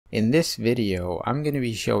In this video, I'm going to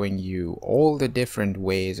be showing you all the different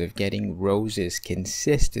ways of getting roses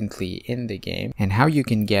consistently in the game and how you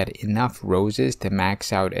can get enough roses to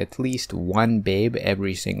max out at least one babe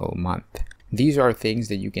every single month. These are things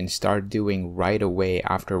that you can start doing right away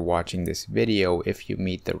after watching this video if you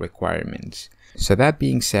meet the requirements. So that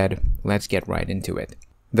being said, let's get right into it.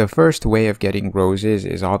 The first way of getting roses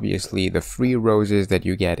is obviously the free roses that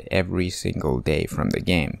you get every single day from the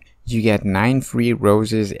game. You get 9 free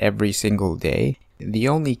roses every single day. The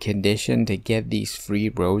only condition to get these free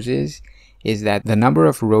roses is that the number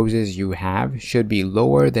of roses you have should be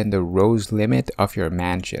lower than the rose limit of your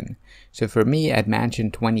mansion. So for me at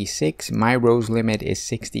mansion 26, my rose limit is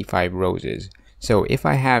 65 roses. So if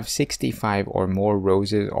I have 65 or more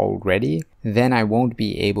roses already, then I won't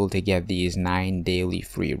be able to get these 9 daily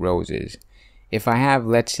free roses. If I have,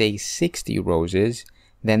 let's say, 60 roses,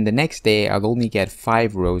 then the next day I'll only get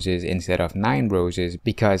 5 roses instead of 9 roses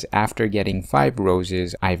because after getting 5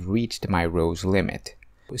 roses, I've reached my rose limit.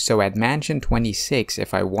 So at mansion 26,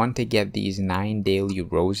 if I want to get these 9 daily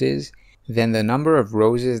roses, then the number of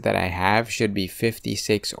roses that I have should be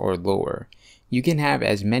 56 or lower. You can have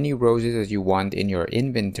as many roses as you want in your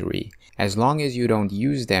inventory. As long as you don't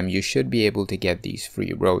use them, you should be able to get these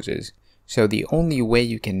free roses. So the only way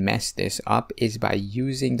you can mess this up is by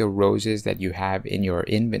using the roses that you have in your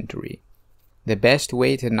inventory. The best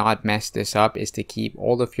way to not mess this up is to keep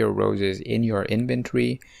all of your roses in your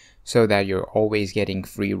inventory so that you're always getting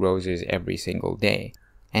free roses every single day.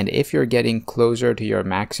 And if you're getting closer to your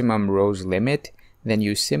maximum rose limit, then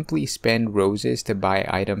you simply spend roses to buy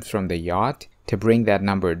items from the yacht to bring that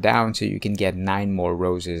number down so you can get 9 more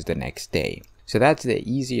roses the next day. So that's the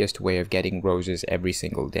easiest way of getting roses every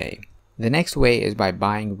single day. The next way is by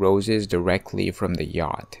buying roses directly from the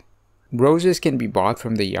yacht. Roses can be bought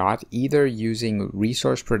from the yacht either using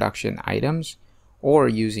resource production items or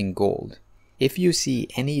using gold. If you see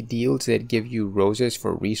any deals that give you roses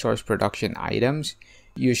for resource production items,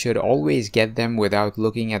 you should always get them without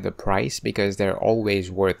looking at the price because they're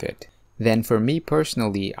always worth it. Then for me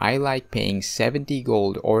personally, I like paying 70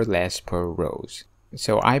 gold or less per rose.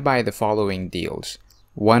 So I buy the following deals: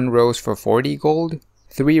 1 rose for 40 gold,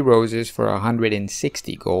 3 roses for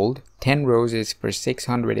 160 gold, 10 roses for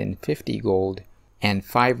 650 gold, and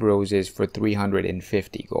 5 roses for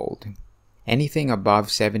 350 gold. Anything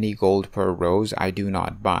above 70 gold per rose I do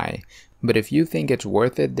not buy, but if you think it's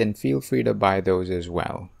worth it, then feel free to buy those as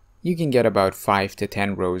well. You can get about 5 to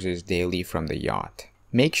 10 roses daily from the yacht.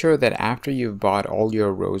 Make sure that after you've bought all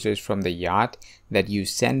your roses from the yacht, that you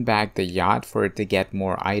send back the yacht for it to get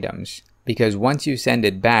more items. Because once you send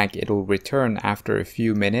it back, it'll return after a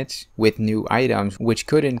few minutes with new items, which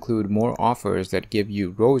could include more offers that give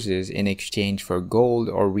you roses in exchange for gold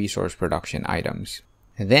or resource production items.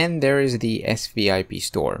 Then there is the SVIP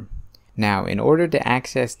store. Now, in order to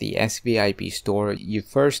access the SVIP store, you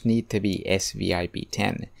first need to be SVIP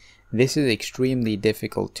 10. This is extremely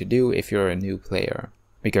difficult to do if you're a new player.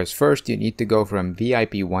 Because first you need to go from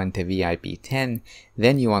VIP 1 to VIP 10,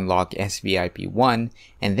 then you unlock SVIP 1,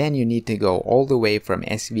 and then you need to go all the way from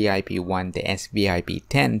SVIP 1 to SVIP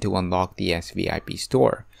 10 to unlock the SVIP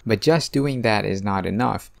store. But just doing that is not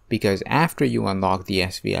enough, because after you unlock the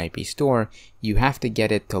SVIP store, you have to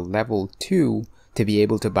get it to level 2 to be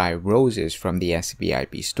able to buy roses from the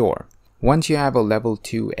SVIP store. Once you have a level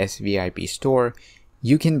 2 SVIP store,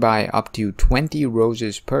 you can buy up to 20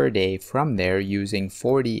 roses per day from there using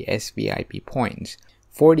 40 SVIP points.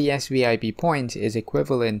 40 SVIP points is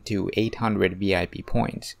equivalent to 800 VIP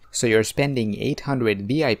points. So you're spending 800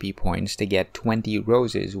 VIP points to get 20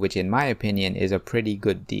 roses, which in my opinion is a pretty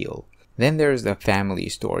good deal. Then there's the family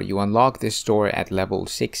store. You unlock this store at level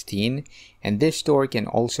 16, and this store can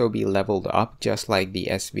also be leveled up just like the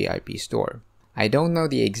SVIP store. I don't know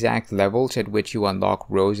the exact levels at which you unlock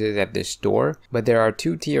roses at this store, but there are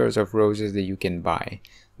 2 tiers of roses that you can buy.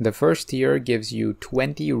 The first tier gives you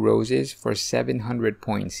 20 roses for 700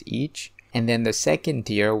 points each, and then the second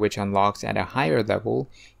tier, which unlocks at a higher level,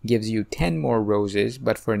 gives you 10 more roses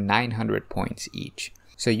but for 900 points each.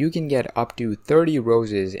 So you can get up to 30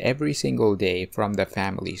 roses every single day from the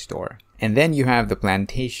family store. And then you have the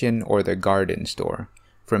plantation or the garden store.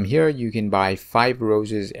 From here you can buy 5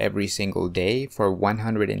 roses every single day for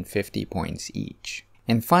 150 points each.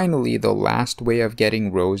 And finally, the last way of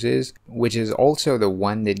getting roses, which is also the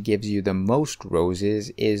one that gives you the most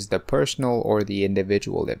roses, is the personal or the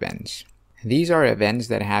individual events. These are events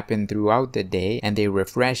that happen throughout the day and they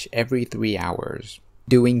refresh every 3 hours.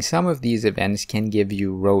 Doing some of these events can give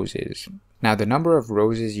you roses. Now the number of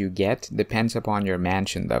roses you get depends upon your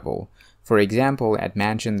mansion level. For example, at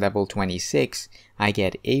Mansion level 26, I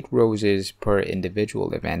get 8 roses per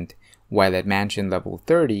individual event, while at Mansion level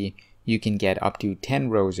 30, you can get up to 10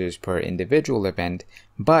 roses per individual event,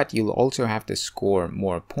 but you'll also have to score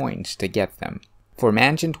more points to get them. For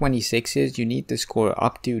Mansion 26s, you need to score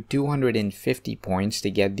up to 250 points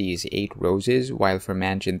to get these 8 roses, while for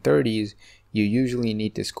Mansion 30s, you usually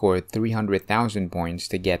need to score 300,000 points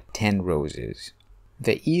to get 10 roses.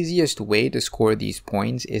 The easiest way to score these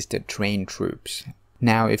points is to train troops.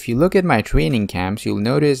 Now, if you look at my training camps, you'll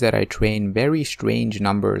notice that I train very strange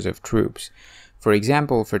numbers of troops. For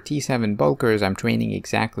example, for T7 bulkers, I'm training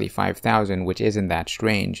exactly 5,000, which isn't that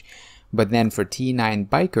strange. But then for T9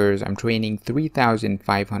 bikers, I'm training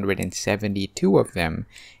 3,572 of them.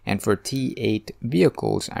 And for T8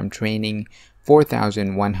 vehicles, I'm training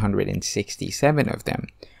 4,167 of them.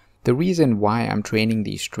 The reason why I'm training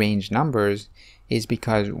these strange numbers is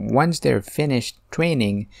because once they're finished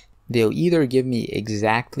training, they'll either give me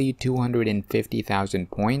exactly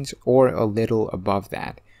 250,000 points or a little above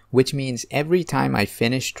that, which means every time I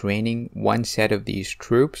finish training one set of these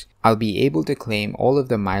troops, I'll be able to claim all of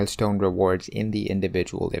the milestone rewards in the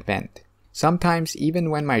individual event. Sometimes, even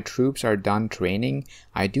when my troops are done training,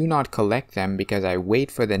 I do not collect them because I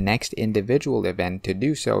wait for the next individual event to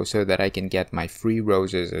do so that I can get my free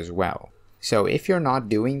roses as well. So if you're not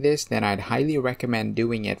doing this, then I'd highly recommend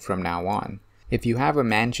doing it from now on. If you have a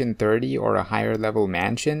Mansion 30 or a higher level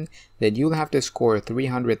mansion, then you'll have to score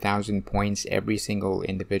 300,000 points every single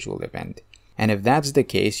individual event. And if that's the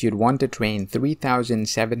case, you'd want to train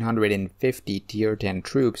 3,750 tier 10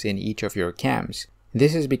 troops in each of your camps.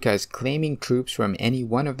 This is because claiming troops from any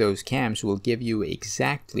one of those camps will give you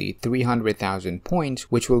exactly 300,000 points,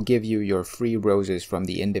 which will give you your free roses from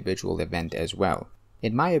the individual event as well.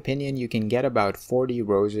 In my opinion, you can get about 40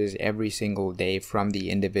 roses every single day from the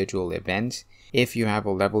individual events if you have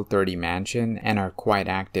a level 30 mansion and are quite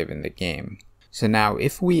active in the game. So now,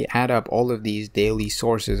 if we add up all of these daily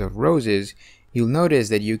sources of roses, you'll notice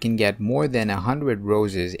that you can get more than 100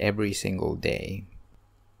 roses every single day.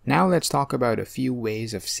 Now let's talk about a few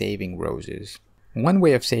ways of saving roses. One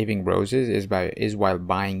way of saving roses is while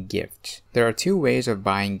buying gifts. There are 2 ways of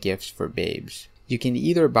buying gifts for babes. You can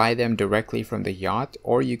either buy them directly from the yacht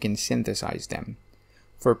or you can synthesize them.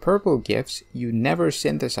 For purple gifts, you never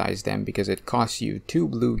synthesize them because it costs you 2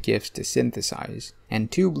 blue gifts to synthesize,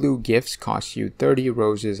 and 2 blue gifts cost you 30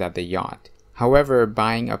 roses at the yacht. However,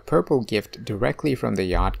 buying a purple gift directly from the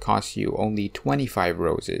yacht costs you only 25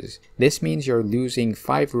 roses. This means you're losing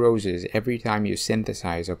 5 roses every time you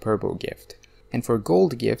synthesize a purple gift. And for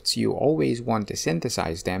gold gifts, you always want to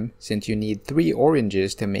synthesize them, since you need 3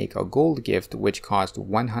 oranges to make a gold gift, which costs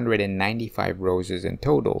 195 roses in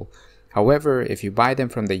total. However, if you buy them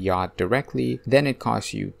from the yacht directly, then it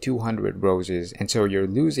costs you 200 roses, and so you're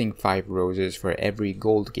losing 5 roses for every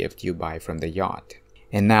gold gift you buy from the yacht.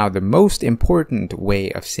 And now the most important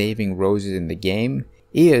way of saving roses in the game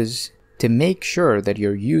is to make sure that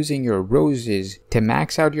you're using your roses to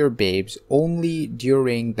max out your babes only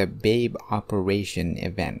during the babe operation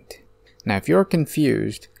event. Now if you're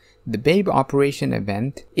confused, the babe operation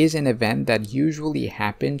event is an event that usually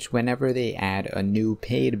happens whenever they add a new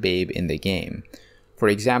paid babe in the game. For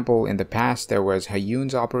example, in the past there was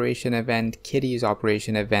Hayun's operation event, Kitty's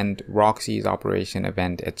operation event, Roxy's operation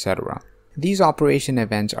event, etc. These operation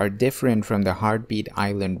events are different from the Heartbeat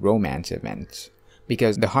Island romance events,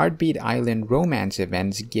 because the Heartbeat Island romance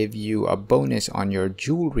events give you a bonus on your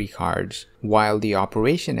jewelry cards, while the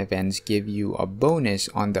operation events give you a bonus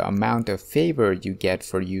on the amount of favor you get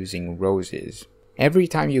for using roses. Every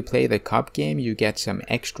time you play the cup game, you get some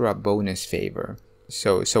extra bonus favor.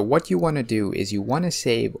 So what you want to do is you want to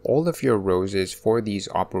save all of your roses for these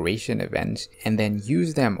operation events and then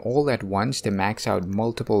use them all at once to max out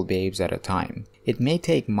multiple babes at a time. It may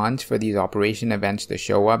take months for these operation events to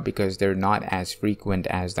show up because they're not as frequent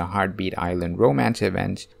as the Heartbeat Island romance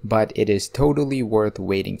events, but it is totally worth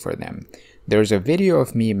waiting for them. There's a video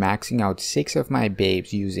of me maxing out 6 of my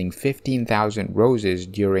babes using 15,000 roses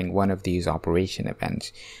during one of these operation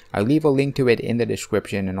events. I'll leave a link to it in the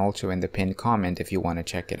description and also in the pinned comment if you want to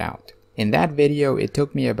check it out. In that video, it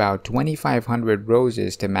took me about 2,500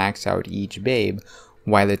 roses to max out each babe,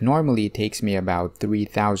 while it normally takes me about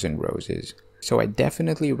 3,000 roses. So I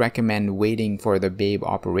definitely recommend waiting for the babe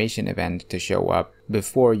operation event to show up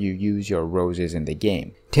before you use your roses in the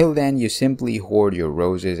game. Till then, you simply hoard your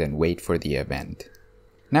roses and wait for the event.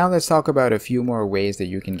 Now let's talk about a few more ways that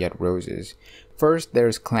you can get roses. First,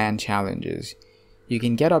 there's clan challenges. You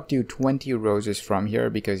can get up to 20 roses from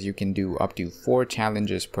here because you can do up to 4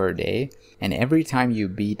 challenges per day, and every time you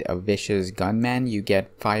beat a vicious gunman, you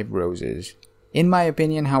get 5 roses. In my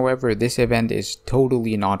opinion, however, this event is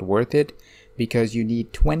totally not worth it because you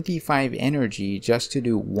need 25 energy just to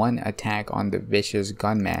do one attack on the Vicious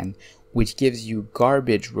Gunman, which gives you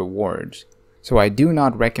garbage rewards. So I do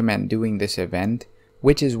not recommend doing this event,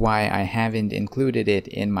 which is why I haven't included it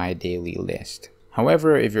in my daily list.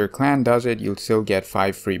 However, if your clan does it, you'll still get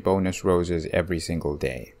 5 free bonus roses every single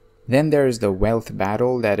day. Then there's the Wealth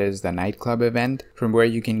Battle, that is the nightclub event, from where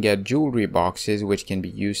you can get jewelry boxes which can be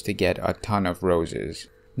used to get a ton of roses.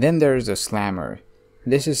 Then there's the Slammer.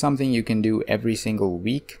 This is something you can do every single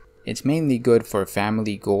week. It's mainly good for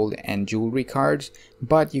family gold and jewelry cards,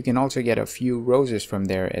 but you can also get a few roses from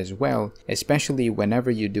there as well, especially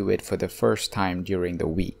whenever you do it for the first time during the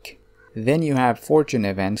week. Then you have fortune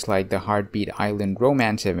events like the Heartbeat Island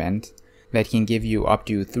Romance event that can give you up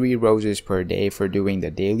to 3 roses per day for doing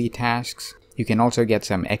the daily tasks. You can also get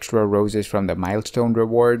some extra roses from the milestone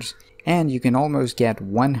rewards, and you can almost get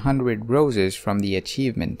 100 roses from the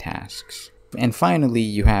achievement tasks. And finally,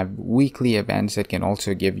 you have weekly events that can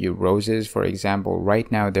also give you roses. For example,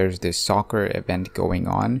 right now there's this soccer event going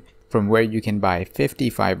on, from where you can buy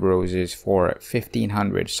 55 roses for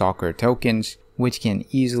 1500 soccer tokens, which can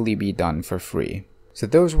easily be done for free. So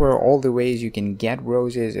those were all the ways you can get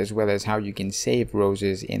roses, as well as how you can save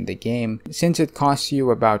roses in the game. Since it costs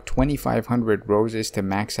you about 2500 roses to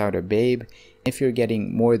max out a babe, if you're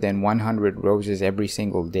getting more than 100 roses every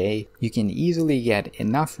single day, you can easily get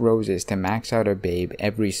enough roses to max out a babe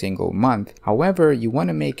every single month. However, you want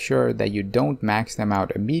to make sure that you don't max them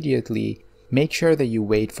out immediately. Make sure that you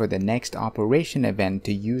wait for the next operation event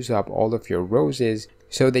to use up all of your roses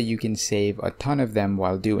so that you can save a ton of them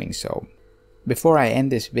while doing so. Before I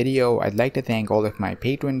end this video, I'd like to thank all of my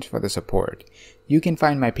patrons for the support. You can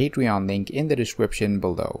find my Patreon link in the description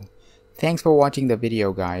below. Thanks for watching the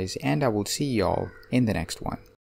video, guys, and I will see y'all in the next one.